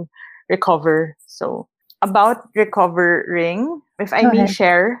how to recover. So about recovering, if I Go may ahead.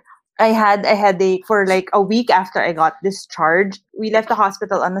 share, I had a headache for like a week after I got discharged. We left the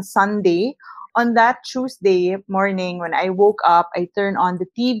hospital on a Sunday. On that Tuesday morning, when I woke up, I turned on the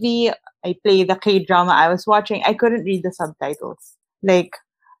TV. I play the K-drama I was watching. I couldn't read the subtitles. Like,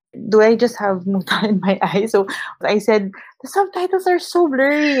 do I just have muta in my eye? So I said, the subtitles are so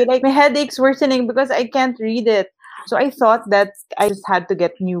blurry. Like, my headache's worsening because I can't read it. So I thought that I just had to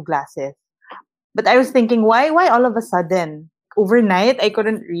get new glasses. But I was thinking, why all of a sudden? Overnight, I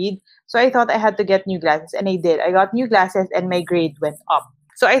couldn't read. So I thought I had to get new glasses, and I did. I got new glasses, and my grade went up.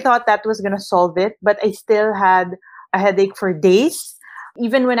 So I thought that was going to solve it, but I still had a headache for days.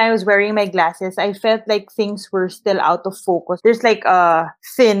 Even when I was wearing my glasses, I felt like things were still out of focus. There's like a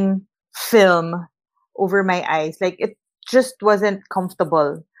thin film over my eyes. Like, it just wasn't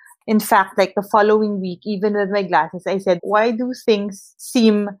comfortable. In fact, like the following week, even with my glasses, I said, why do things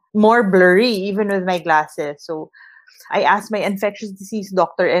seem more blurry even with my glasses? So I asked my infectious disease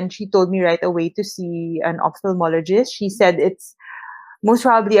doctor, and she told me right away to see an ophthalmologist. She said it's most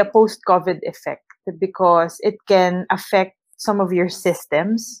probably a post-COVID effect because it can affect some of your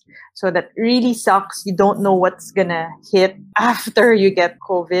systems. So that really sucks. You don't know what's gonna hit after you get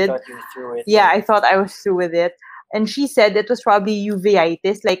COVID. Thought you were through it. Yeah, I thought I was through with it. And she said it was probably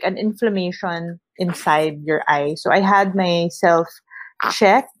uveitis, like an inflammation inside your eye. So I had myself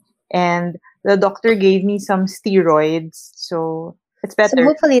checked, and the doctor gave me some steroids. So it's So better.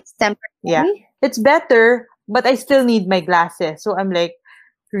 hopefully it's temporary. Yeah. It's better, but I still need my glasses. So I'm like,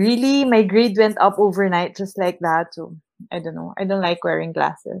 really? My grade went up overnight just like that. So I don't know. I don't like wearing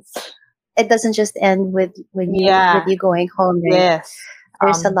glasses. It doesn't just end with Yeah. you going home, right? Yes.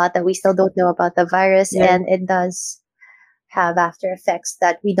 There's a lot that we still don't know about the virus, Yeah. and it does have after effects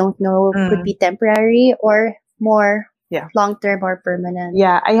that we don't know could Mm. be temporary or more Yeah. long-term or permanent.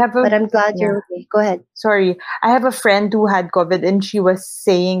 Yeah. I have a But I'm glad yeah. you're okay. Go ahead. Sorry. I have a friend who had COVID, and she was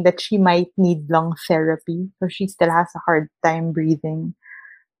saying that she might need lung therapy. So she still has a hard time breathing.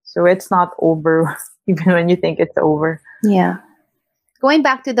 So it's not over even when you think it's over. Yeah. Going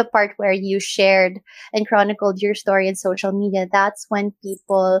back to the part where you shared and chronicled your story in social media, that's when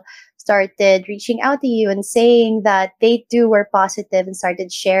people started reaching out to you and saying that they too were positive and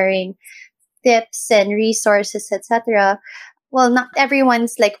started sharing tips and resources, etc. Well, not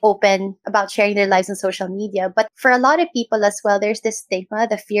everyone's like open about sharing their lives on social media, but for a lot of people as well, there's this stigma,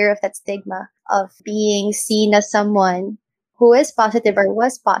 the fear of that stigma of being seen as someone who is positive or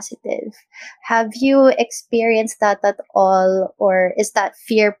was positive. Have you experienced that at all, or is that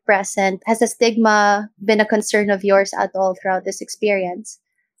fear present? Has the stigma been a concern of yours at all throughout this experience?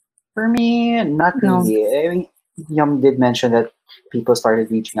 For me, not No. really. I mean, Yum did mention that people started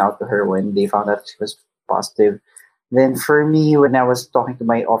reaching out to her when they found out she was positive. Then for me, when I was talking to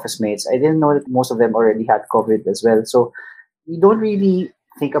my office mates, I didn't know that most of them already had COVID as well. So we don't really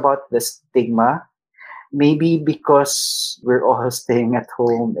think about the stigma. Maybe because we're all staying at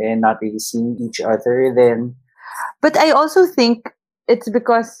home and not really seeing each other, then But I also think it's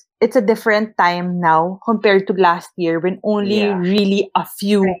because it's a different time now compared to last year when only Yeah. really a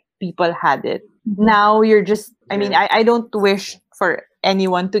few Right. people had it. Now you're just, I mean, I don't wish for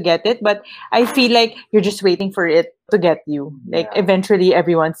anyone to get it, but I feel like you're just waiting for it to get you. Like, Yeah. eventually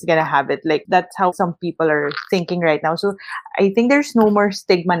everyone's gonna have it. Like, that's how some people are thinking right now. So I think there's no more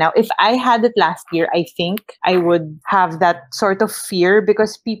stigma now. If I had it last year, I think I would have that sort of fear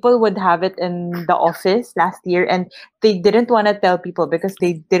because people would have it in the office last year, and they didn't want to tell people because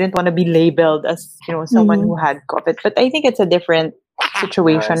they didn't want to be labeled as, someone who had COVID. But I think it's a different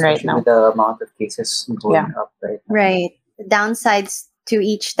situation right especially now. with the amount of cases going up right now. Right. The downsides to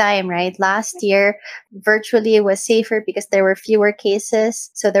each time, right? Last year, virtually it was safer because there were fewer cases.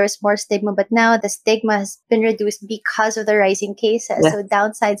 So there was more stigma. But now the stigma has been reduced because of the rising cases. Yeah. So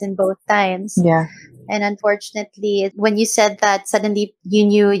downsides in both times. Yeah. And unfortunately, when you said that suddenly you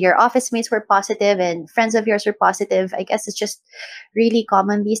knew your office mates were positive and friends of yours were positive, I guess it's just really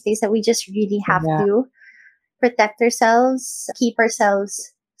common these days that we just really have Yeah. to protect ourselves, keep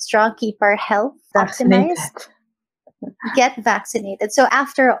ourselves strong, keep our health Vaccinated. optimized, get vaccinated. So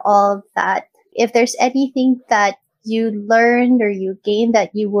after all that, if there's anything that you learned or you gained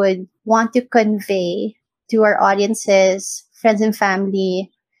that you would want to convey to our audiences, friends and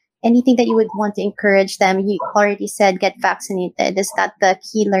family, anything that you would want to encourage them, you already said get vaccinated. Is that the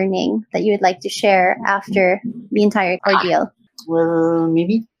key learning that you would like to share after the entire ordeal? Well,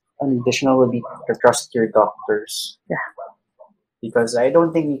 maybe an additional would be to trust your doctors. Yeah. Because I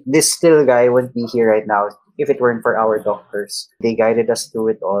don't think this still guy would be here right now if it weren't for our doctors. They guided us through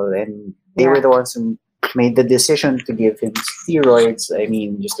it all, and they were the ones who made the decision to give him steroids. I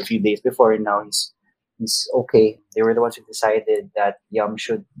mean, just a few days before, and now he's okay. They were the ones who decided that Yum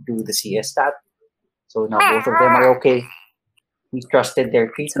should do the CS stat. So now both of them are okay. We trusted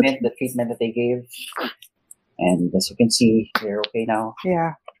their treatment, the treatment that they gave. And as you can see, they're okay now.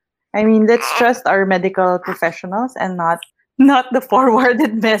 Yeah. I mean, let's trust our medical professionals and not the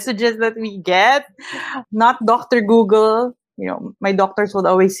forwarded messages that we get. Not Dr. Google. You know, my doctors would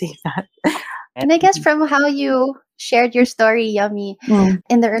always say that. And I guess from how you shared your story, Yummy,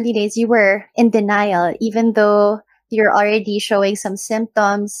 in the early days, you were in denial, even though you're already showing some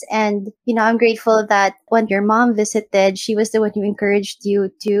symptoms. And, you know, I'm grateful that when your mom visited, she was the one who encouraged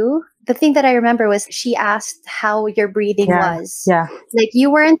you to. The thing that I remember was she asked how your breathing was. Yeah. Like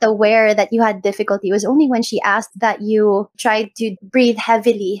you weren't aware that you had difficulty. It was only when she asked that you tried to breathe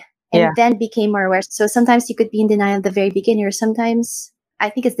heavily and then became more aware. So sometimes you could be in denial at the very beginning, or sometimes I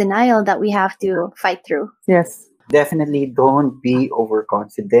think it's denial that we have to fight through. Yes. Definitely don't be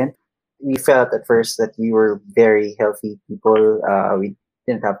overconfident. We felt at first that we were very healthy people. We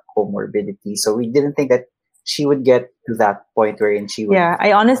didn't have comorbidity. So we didn't think that she would get to that point wherein she would... Yeah,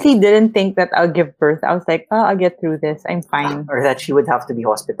 I honestly didn't think that I'll give birth. I was like, oh, I'll get through this. I'm fine. Or that she would have to be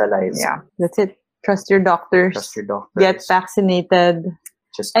hospitalized. Yeah, that's it. Trust your doctors. Trust your doctors. Get vaccinated.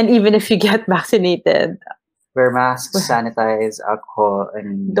 And even if you get vaccinated, wear masks, sanitize, alcohol,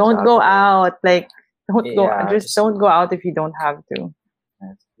 and don't go out. Like, don't just don't go out if you don't have to.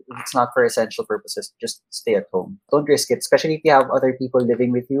 If it's not for essential purposes, just stay at home. Don't risk it, especially if you have other people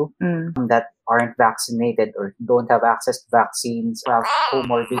living with you that aren't vaccinated or don't have access to vaccines, have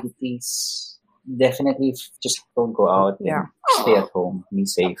comorbidities. Definitely just don't go out. Yeah. Stay at home. Be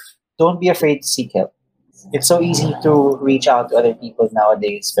safe. Don't be afraid to seek help. It's so easy to reach out to other people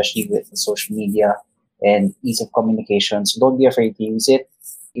nowadays, especially with social media and ease of communication. So don't be afraid to use it.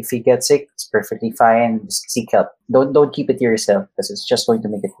 If you get sick, it's perfectly fine. Just seek help. Don't keep it to yourself because it's just going to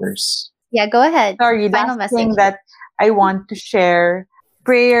make it worse. Yeah, go ahead. Sorry, Final last message thing that I want to share.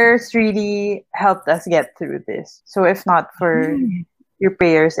 Prayers really helped us get through this. So if not for your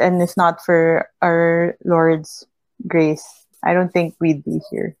prayers and if not for our Lord's grace, I don't think we'd be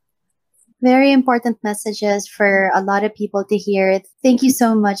here. Very important messages for a lot of people to hear. Thank you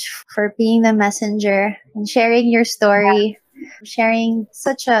so much for being the messenger and sharing your story, sharing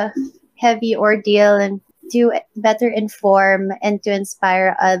such a heavy ordeal, and to better inform and to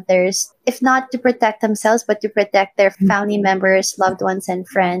inspire others, if not to protect themselves, but to protect their family members, loved ones, and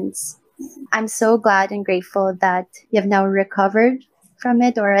friends. I'm so glad and grateful that you have now recovered from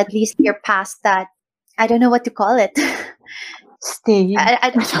it, or at least you're past that. I don't know what to call it. Stage.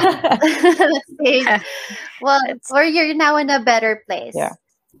 Stage. Well, or you're now in a better place.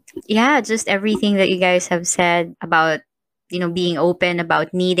 Yeah, just everything that you guys have said about, you know, being open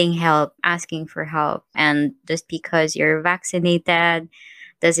about needing help, asking for help. And just because you're vaccinated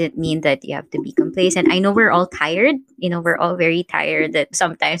doesn't mean that you have to be complacent. I know we're all tired. You know, we're all very tired that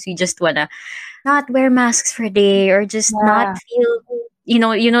sometimes we just want to not wear masks for a day or just not feel, you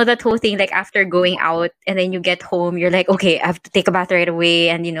know, that whole thing, like after going out and then you get home, you're like, okay, I have to take a bath right away.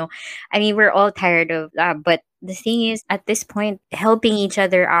 And, you know, I mean, we're all tired of that. But the thing is, at this point, helping each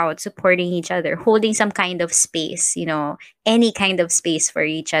other out, supporting each other, holding some kind of space, you know, any kind of space for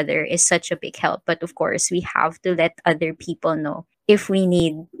each other is such a big help. But of course, we have to let other people know if we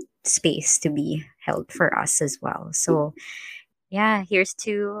need space to be held for us as well. So yeah, here's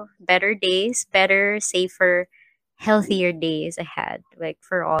to better days, better, safer, healthier days ahead, like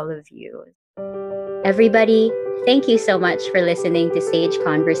for all of you. Everybody, thank you so much for listening to Sage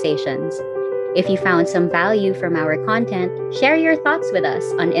Conversations. If you found some value from our content, share your thoughts with us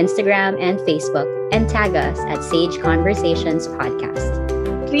on Instagram and Facebook and tag us at Sage Conversations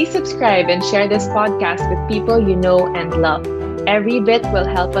Podcast. Please subscribe and share this podcast with people you know and love. Every bit will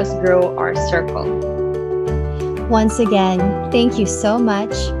help us grow our circle. Once again, thank you so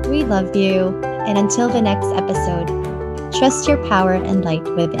much. We love you. And until the next episode, trust your power and light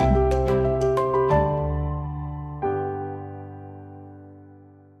within.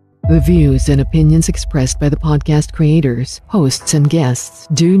 The views and opinions expressed by the podcast creators, hosts, and guests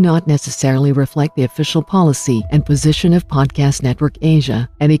do not necessarily reflect the official policy and position of Podcast Network Asia.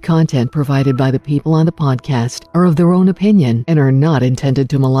 Any content provided by the people on the podcast are of their own opinion and are not intended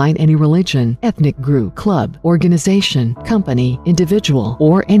to malign any religion, ethnic group, club, organization, company, individual,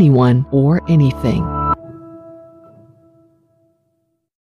 or anyone or anything.